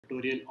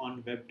tutorial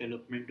on web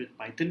development with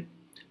Python.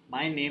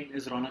 My name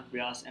is Ronak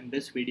Vyas and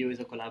this video is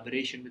a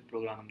collaboration with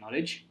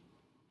ProgrammingKnowledge.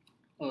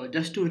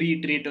 Just to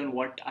reiterate on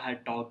what I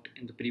had talked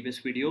in the previous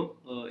video,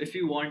 if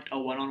you want a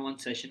one-on-one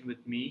session with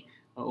me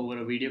over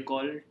a video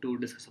call to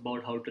discuss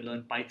about how to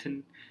learn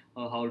Python,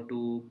 how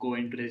to go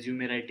into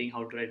resume writing,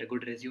 how to write a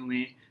good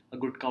resume, a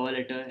good cover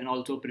letter, and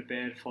also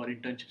prepare for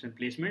internships and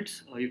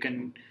placements, you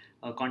can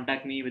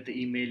contact me with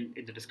the email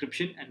in the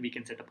description and we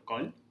can set up a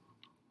call.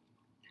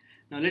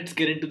 Now let's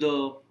get into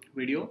the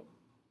video.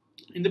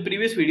 In the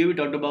previous video, we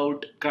talked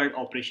about CRUD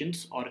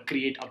operations or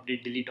create,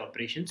 update, delete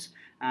operations,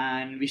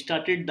 and we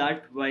started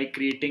that by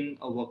creating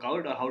a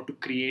workout or how to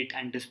create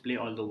and display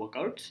all the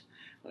workouts.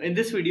 In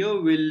this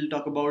video, we'll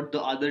talk about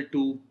the other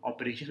two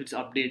operations, which is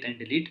update and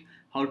delete,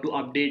 how to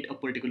update a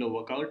particular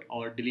workout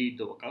or delete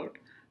the workout.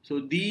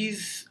 So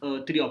these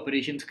three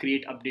operations,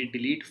 create, update,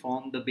 delete,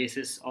 form the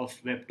basis of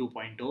Web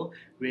 2.0,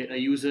 where a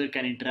user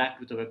can interact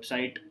with the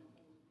website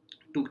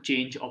to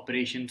change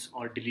operations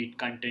or delete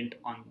content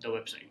on the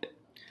website.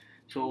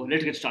 So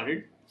let's get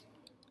started.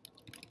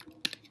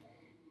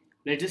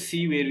 Let's just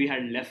see where we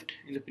had left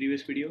in the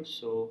previous video.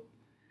 So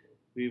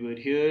we were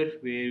here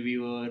where we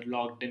were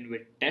logged in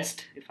with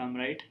test, if I'm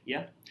right.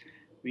 Yeah,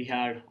 we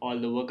had all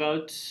the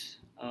workouts.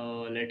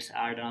 Let's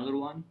add another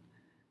one.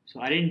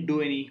 So I didn't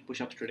do any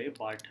push-ups today,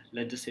 but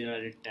let's just say that I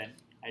did 10.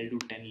 I'll do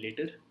 10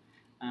 later,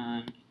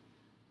 and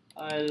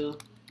I'll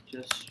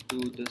just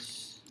do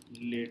this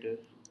later.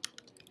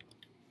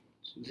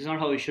 So this is not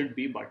how it should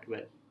be, but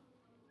well,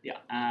 yeah,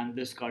 and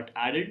this got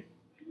added.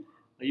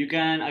 You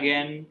can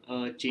again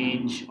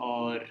change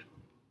or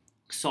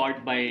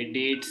sort by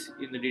dates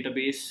in the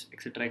database,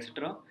 etc,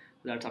 etc.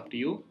 That's up to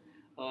you.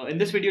 In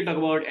this video, talk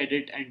about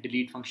edit and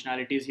delete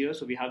functionalities here.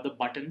 So we have the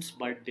buttons,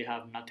 but they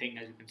have nothing,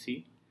 as you can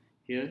see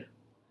here.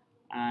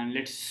 And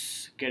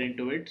let's get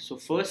into it. So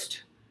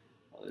first,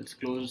 let's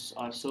close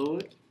our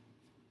server,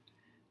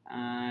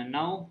 and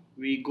now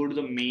we go to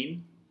the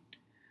main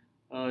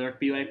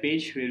 .py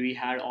page where we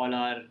had all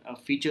our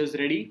features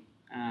ready,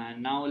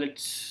 and now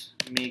let's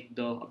make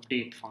the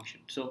update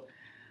function. So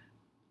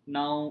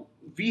now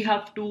we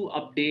have to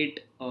update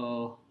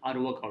our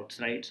workouts,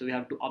 right? So we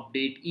have to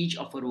update each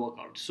of our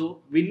workouts.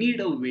 So we need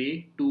a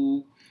way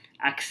to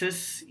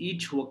access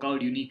each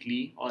workout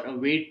uniquely, or a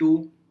way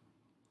to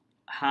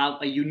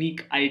have a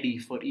unique ID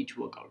for each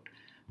workout.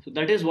 So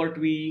that is what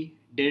we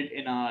did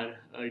in our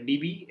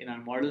DB, in our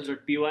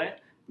models.py,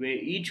 where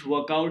each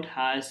workout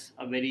has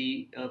a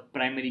very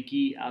primary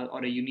key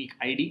or a unique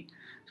ID.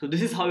 So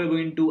this is how we're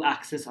going to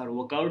access our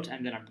workouts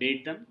and then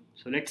update them.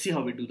 So let's see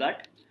how we do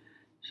that.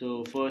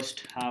 So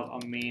first have a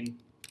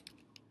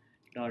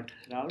main.route,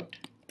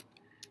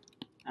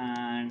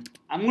 and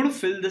I'm going to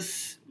fill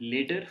this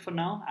later for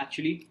now.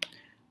 Actually,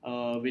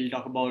 we'll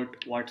talk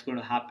about what's going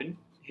to happen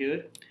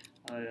here.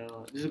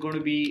 This is going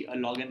to be a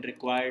login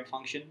required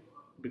function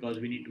because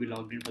we need to be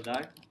logged in for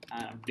that,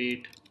 and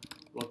update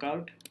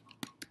workout.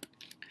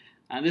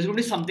 And there's going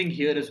to be something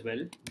here as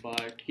well,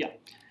 but yeah.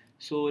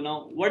 So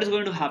now what is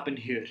going to happen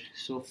here?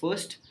 So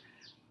first,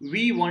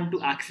 we want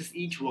to access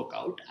each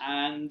workout,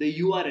 and the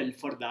URL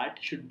for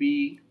that should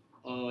be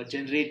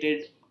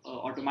generated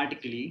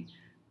automatically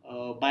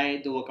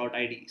by the workout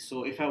ID.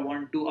 So if I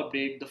want to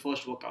update the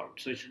first workout,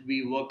 so it should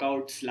be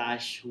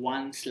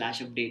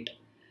workout/1/update.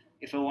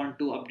 If I want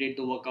to update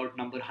the workout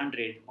number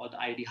 100 or the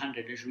ID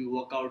 100, it should be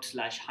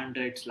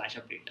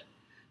workout/100/update.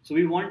 So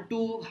we want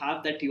to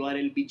have that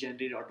URL be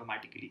generated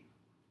automatically.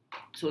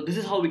 So this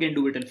is how we can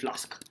do it in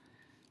Flask.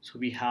 So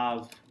we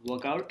have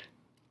workout.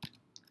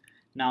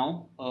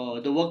 Now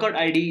the workout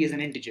ID is an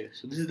integer.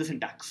 So this is the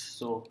syntax.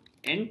 So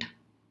int,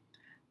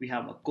 we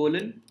have a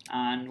colon,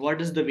 and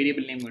what is the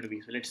variable name going to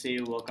be? So let's say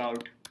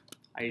workout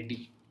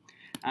ID.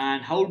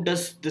 And how do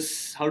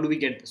we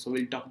get this? So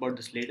we'll talk about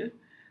this later.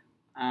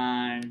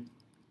 And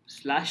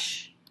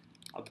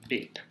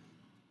 /update.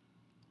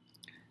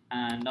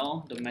 And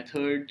now the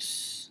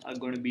methods are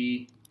going to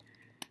be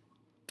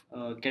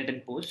get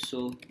and post.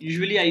 So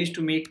usually I used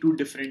to make two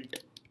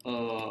different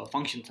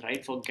functions,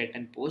 right, for get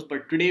and post,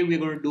 but today we're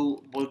going to do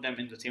both of them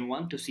in the same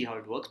one to see how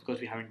it works, because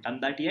we haven't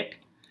done that yet.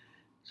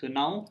 So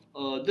now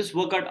this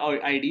workout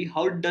ID,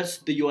 how does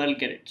the URL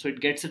get it? So it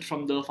gets it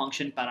from the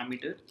function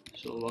parameter,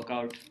 so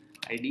workout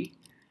ID,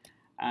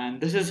 and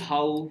this is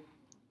how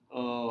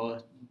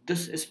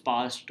this is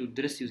passed to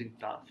this using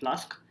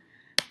Flask.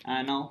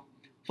 And now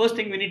first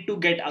thing, we need to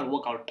get our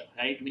workout,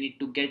 right? We need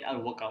to get our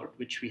workout,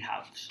 which we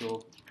have.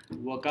 So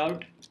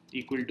workout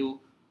equal to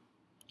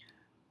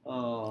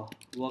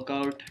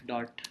workout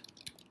dot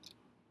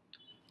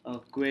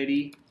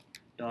query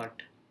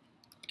dot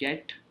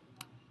get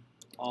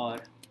or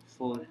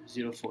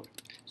 404.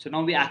 So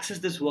now we access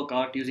this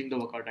workout using the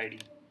workout ID.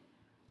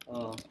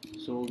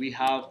 So we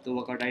have the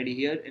workout ID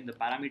here in the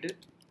parameter.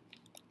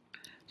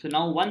 So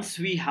now once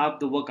we have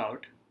the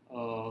workout,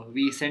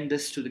 we send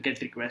this to the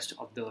get request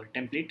of the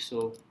template.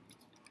 So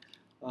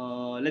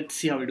let's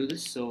see how we do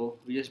this. So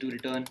we just do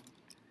return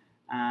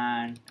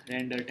and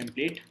render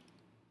template,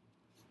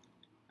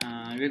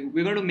 and and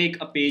we're going to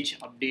make a page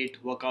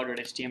update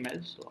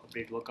workout.html. So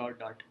update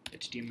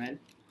workout.html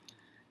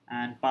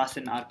and pass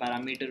in our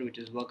parameter, which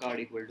is workout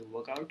equal to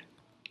workout.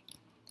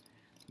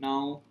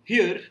 Now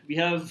here we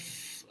have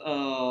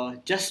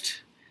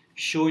just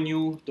shown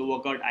you the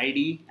workout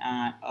ID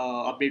and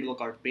update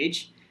workout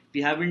page.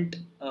 We haven't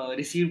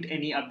received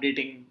any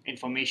updating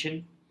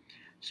information,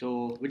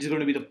 so which is going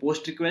to be the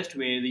post request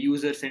where the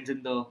user sends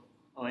in the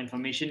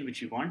information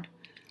which we want.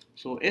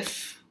 So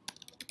if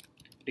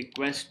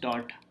request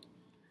dot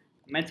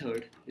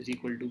method is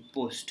equal to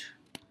post,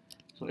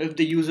 so if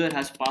the user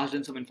has passed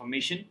in some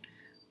information,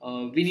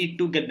 we need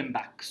to get them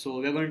back. So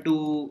we're going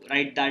to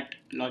write that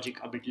logic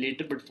a bit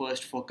later, but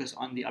first focus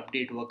on the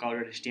update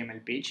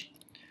workout.html page.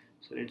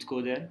 So let's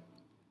go there,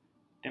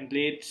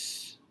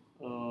 templates,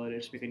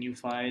 let's make a new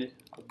file,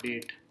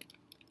 update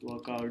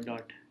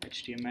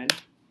workout.html,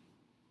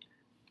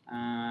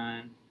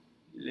 and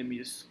let me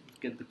just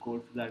get the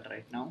code for that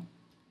right now,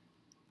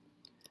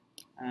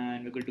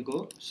 and we're good to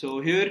go.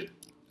 So here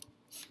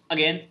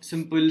again,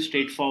 simple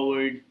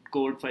straightforward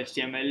code for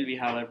HTML. We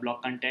have our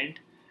block content,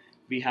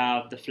 we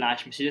have the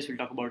flash messages we'll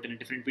talk about in a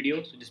different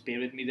video, so just bear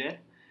with me there.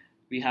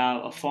 We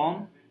have a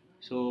form,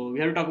 so we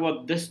have to talk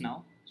about this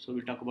now, so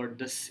we'll talk about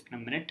this in a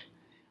minute.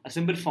 A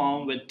simple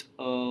form with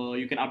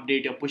you can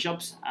update your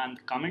push-ups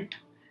and comment,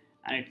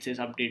 and it says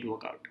update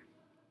workout.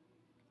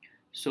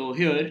 So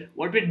here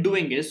what we're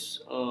doing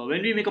is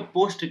when we make a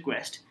post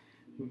request,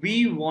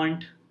 we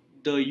want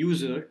the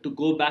user to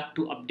go back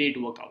to update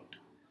workout.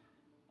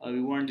 We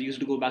want the user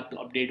to go back to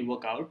update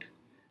workout,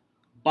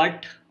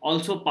 but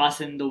also pass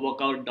in the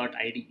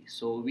workout.id.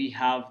 So we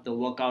have the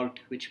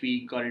workout which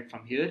we got it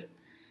from here,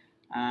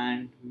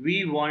 and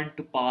we want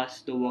to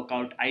pass the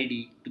workout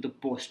ID to the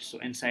post, so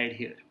inside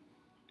here.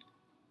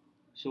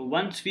 So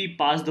once we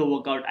pass the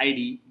workout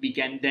ID, we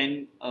can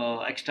then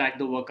extract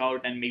the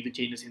workout and make the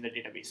changes in the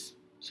database.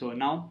 So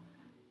now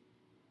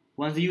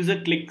once the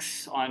user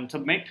clicks on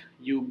submit,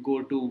 you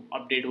go to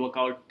update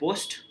workout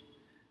post,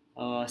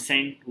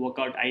 send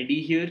workout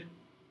ID here,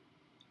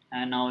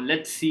 and now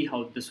let's see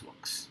how this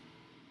works.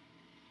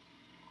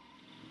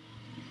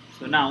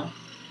 So now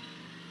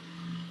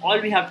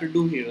all we have to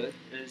do here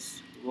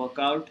is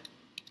workout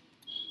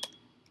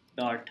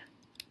dot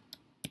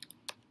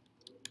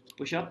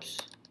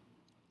pushups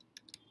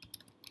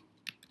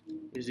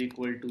is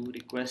equal to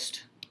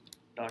request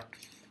dot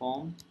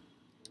form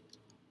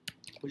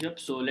pushups.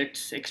 So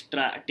let's take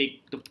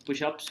the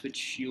pushups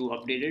which you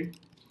updated,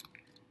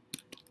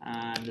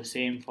 and the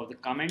same for the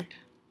comment.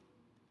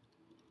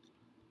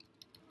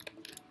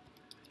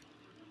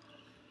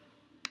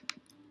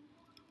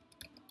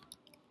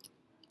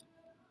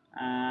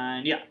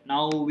 And yeah,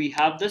 now we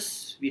have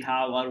this, we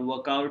have our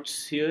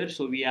workouts here,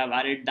 so we have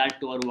added that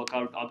to our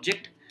workout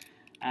object,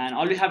 and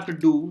all we have to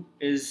do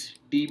is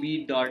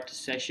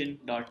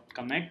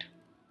db.session.commit,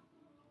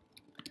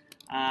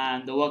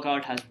 and the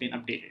workout has been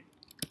updated.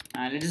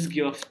 And let's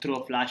just throw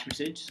a flash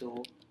message.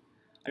 So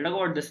I'll talk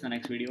about this in the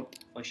next video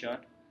for sure.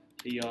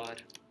 So your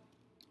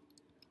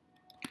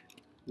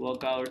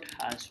workout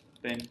has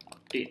been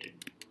updated,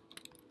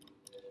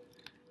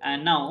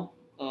 and now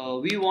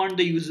we want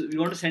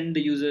to send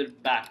the user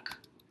back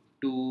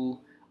to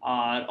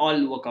our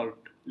all workout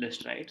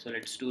list, right? So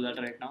let's do that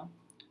right now.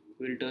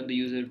 We'll return the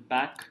user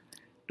back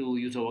to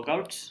user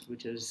workouts,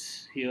 which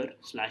is here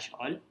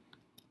 /all.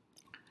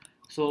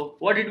 So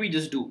what did we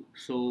just do?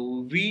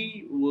 So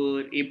we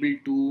were able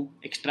to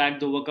extract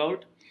the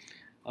workout,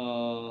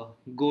 go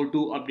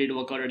to update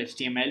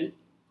workout.html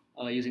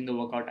using the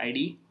workout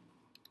ID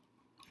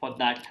for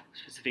that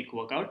specific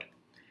workout,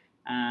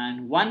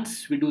 and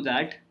once we do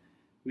that,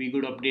 we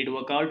go to update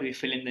workout, we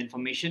fill in the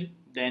information,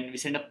 then we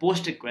send a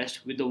post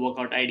request with the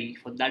workout ID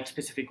for that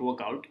specific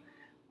workout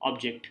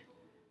object,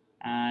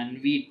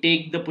 and we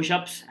take the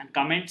push-ups and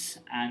comments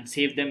and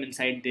save them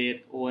inside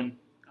their own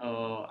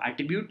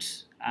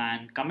attributes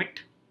and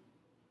commit,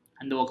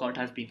 and the workout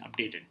has been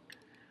updated.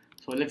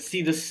 So let's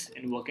see this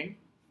in working.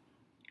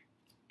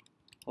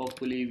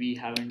 Hopefully we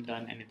haven't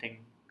done anything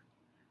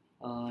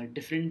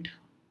different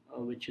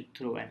which should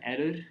throw an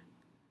error.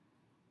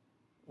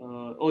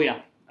 Oh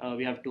yeah,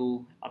 we have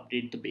to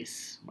update the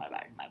base. My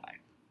bad.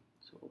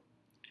 So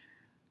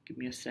give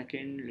me a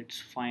second. Let's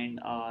find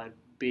our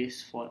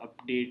base for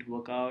update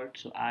workout.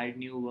 So add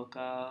new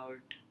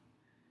workout.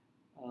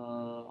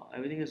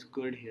 Everything is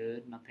good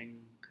here, nothing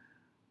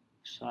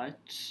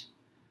such.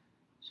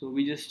 So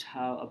we just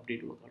have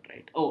update workout,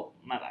 right? Oh,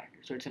 my bad.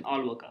 So it's in all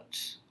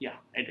workouts. Yeah,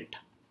 edit.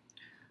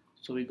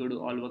 So we go to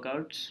all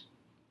workouts,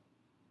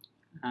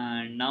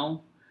 and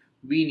now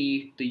we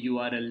need the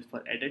URL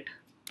for edit.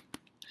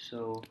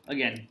 So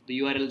again, the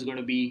URL is going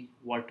to be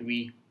what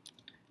we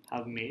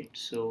have made.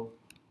 So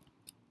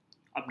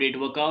update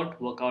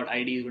workout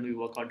ID is going to be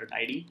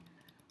workout.id.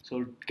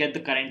 So get the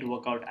current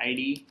workout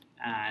ID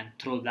and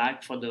throw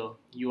that for the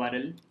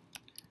URL.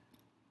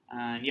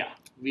 And yeah,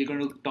 we're going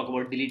to talk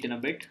about delete in a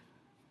bit,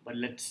 but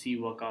let's see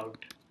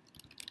workout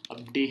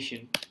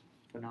updation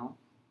for now.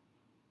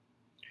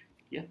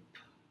 Yep,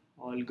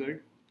 all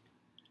good.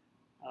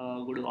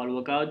 Go to all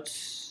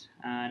workouts,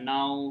 and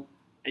now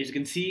As you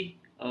can see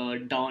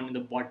down in the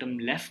bottom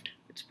left,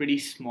 it's pretty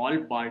small,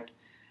 but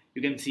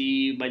you can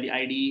see by the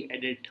ID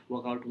edit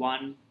workout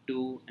 1,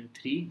 2 and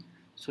 3.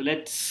 So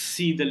let's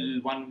see the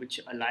one which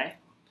I lie.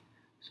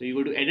 So you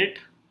go to edit,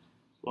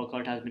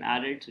 workout has been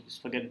added, so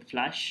just forget the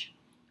flash.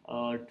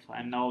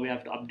 And now we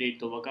have to update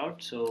the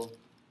workout. So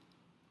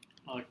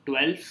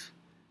 12,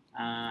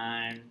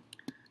 and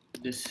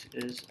this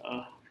is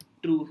a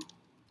true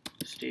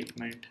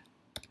statement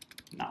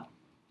now.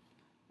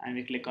 And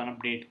we click on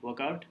update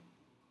workout,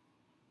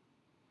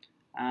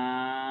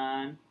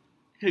 and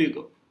here you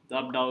go. The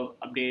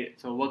update,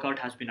 so workout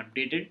has been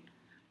updated.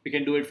 We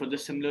can do it for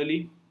this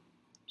similarly.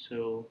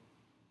 So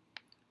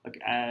okay,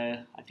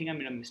 I think I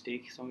made a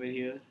mistake somewhere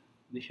here.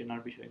 This should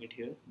not be showing it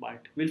here,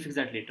 but we'll fix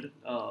that later.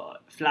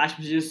 Flash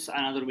is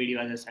another video,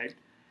 as I said.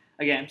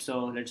 Again,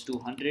 so let's do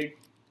 100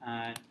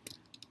 and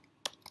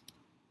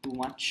too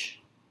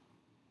much.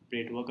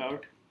 Update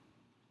workout,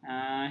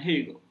 and here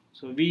you go.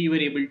 So we were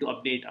able to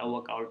update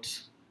our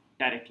workouts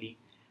directly,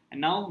 and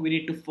now we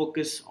need to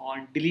focus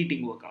on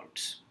deleting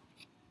workouts.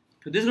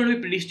 So this is going to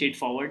be pretty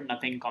straightforward,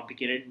 nothing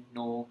complicated,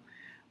 no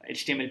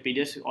HTML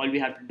pages. All we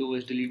have to do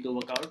is delete the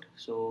workout.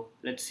 So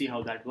let's see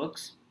how that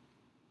works.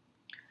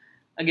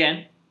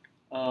 Again,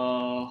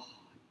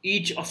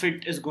 each of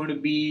it is going to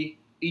be,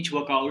 each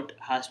workout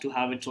has to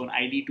have its own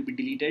ID to be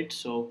deleted.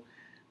 So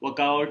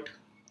workout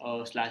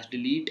 /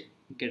 delete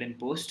get and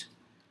post.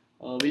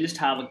 We just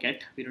have a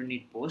get, we don't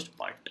need post,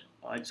 but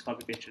I just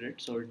copy pasted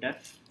it. So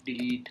def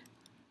delete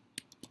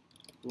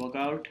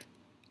workout.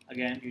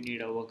 Again, you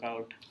need a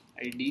workout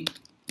ID,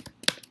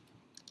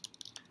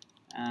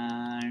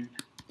 and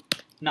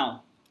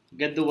now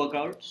get the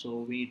workout. So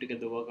we need to get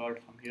the workout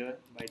from here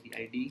by the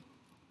ID.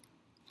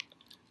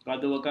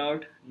 Got the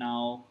workout.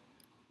 Now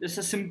this is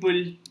a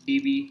simple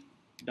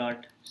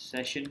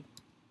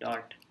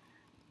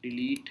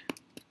db.session.delete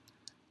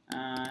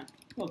and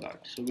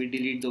workout. So we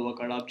delete the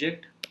workout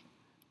object.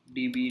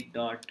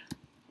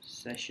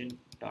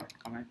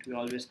 db.session.commit. We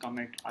always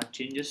commit our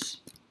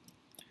changes,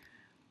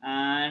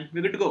 and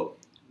we're good to go.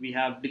 We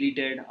have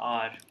deleted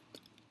our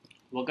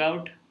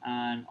workout,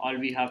 and all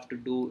we have to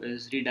do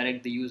is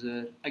redirect the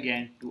user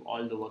again to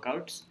all the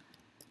workouts.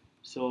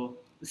 So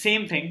the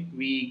same thing,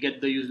 we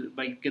get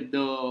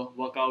the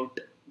workout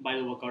by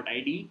the workout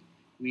ID.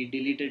 We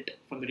delete it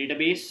from the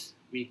database,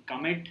 we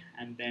commit,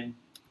 and then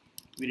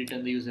we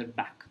return the user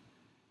back.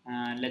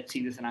 And let's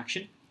see this in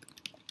action.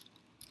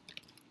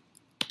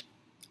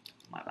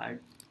 My bad.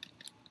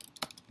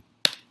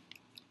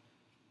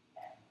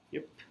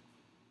 Yep,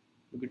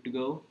 we're good to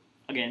go.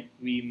 Again,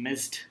 we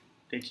missed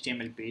the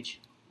HTML page.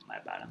 My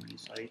bad, I'm really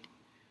sorry.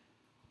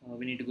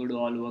 We need to go to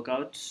all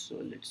workouts. So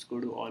let's go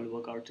to all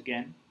workouts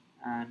again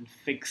and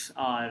fix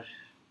our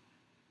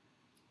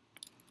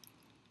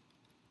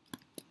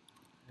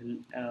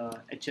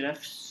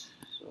hrefs.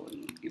 So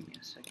give me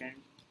a second.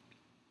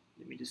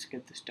 Let me just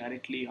get this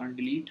directly on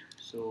delete.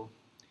 So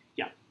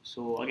yeah,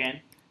 so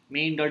again,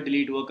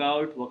 main.delete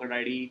workout, workout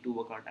ID to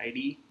workout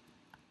ID.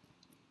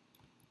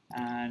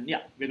 And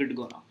yeah, we're good to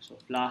go now. So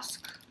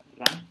Flask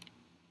run.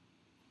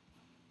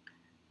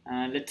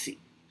 And let's see.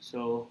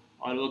 So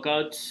all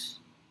workouts.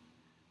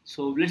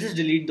 So let's just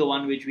delete the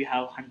one which we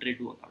have 100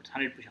 workouts,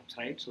 100 push-ups,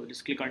 right? So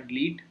just click on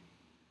delete,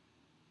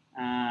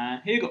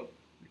 and here you go.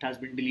 It has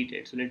been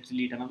deleted. So let's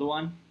delete another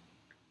one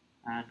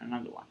and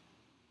another one,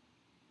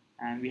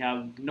 and we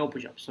have no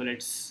push-ups. So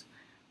let's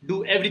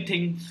do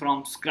everything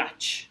from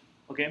scratch.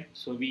 Okay,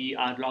 so we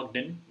are logged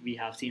in. We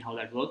have seen how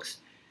that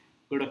works.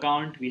 Go to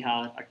account. We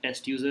have a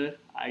test user.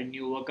 Add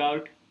new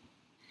workout.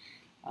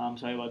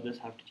 Sorry about this.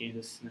 I have to change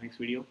this in the next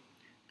video.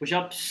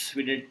 Push-ups,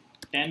 we did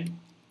 10.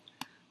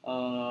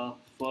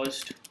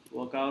 First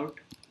workout,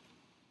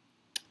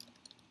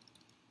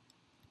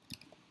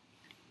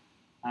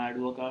 add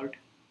workout,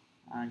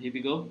 and here we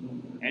go.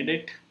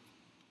 Edit.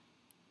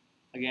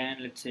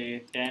 Again, let's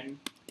say 10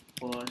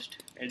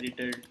 first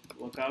edited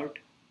workout,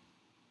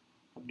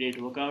 update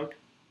workout,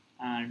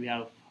 and we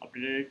have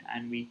updated it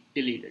and we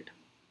delete it.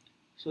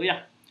 So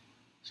yeah,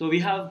 so we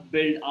have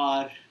built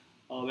our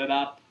web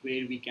app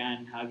where we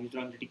can have user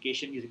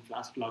authentication using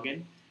Flask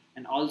login,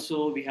 and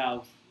also we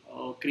have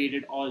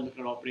created all the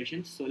CRUD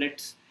operations. So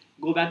let's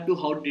go back to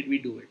how did we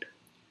do it.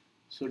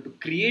 So to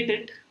create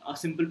it, a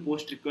simple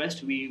post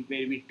request where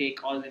we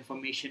take all the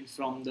information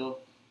from the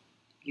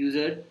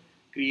user,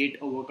 create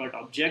a workout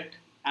object,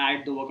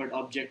 add the workout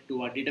object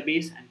to our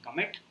database and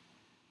commit.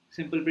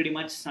 Simple, pretty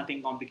much,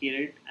 nothing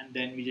complicated, and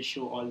then we just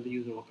show all the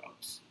user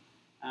workouts.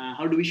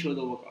 How do we show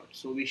the workouts?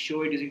 So we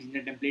show it using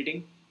linear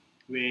templating,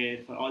 where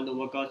for all the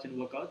workouts and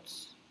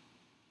workouts,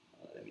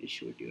 let me just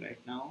show it to you right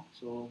now.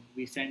 So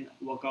we send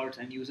workouts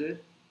and user.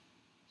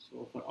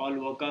 So for all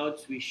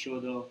workouts, we show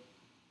the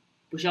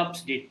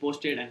push-ups, date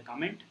posted, and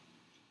comment.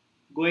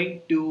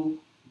 Going to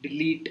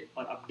delete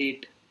or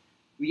update,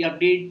 we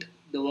update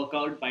the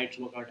workout by its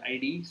workout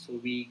ID. So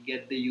we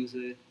get the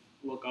user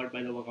workout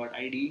by the workout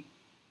ID.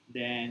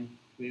 Then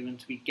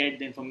once we get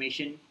the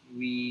information,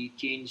 we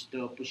change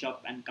the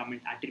push-up and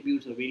comment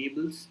attributes or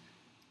variables,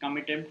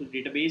 commit them to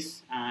the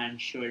database and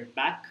show it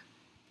back.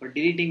 For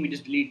deleting, we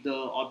just delete the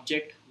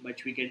object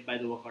which we get by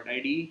the workout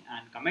ID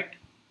and commit.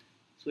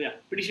 So yeah,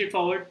 pretty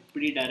straightforward,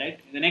 pretty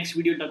direct. In the next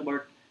video, we'll talk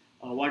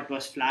about what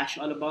was Flash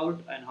all about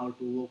and how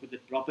to work with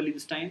it properly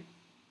this time,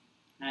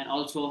 and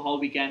also how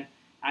we can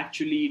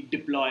actually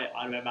deploy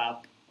our web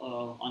app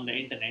on the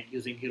internet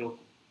using Heroku.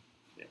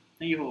 Yeah.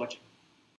 Thank you for watching.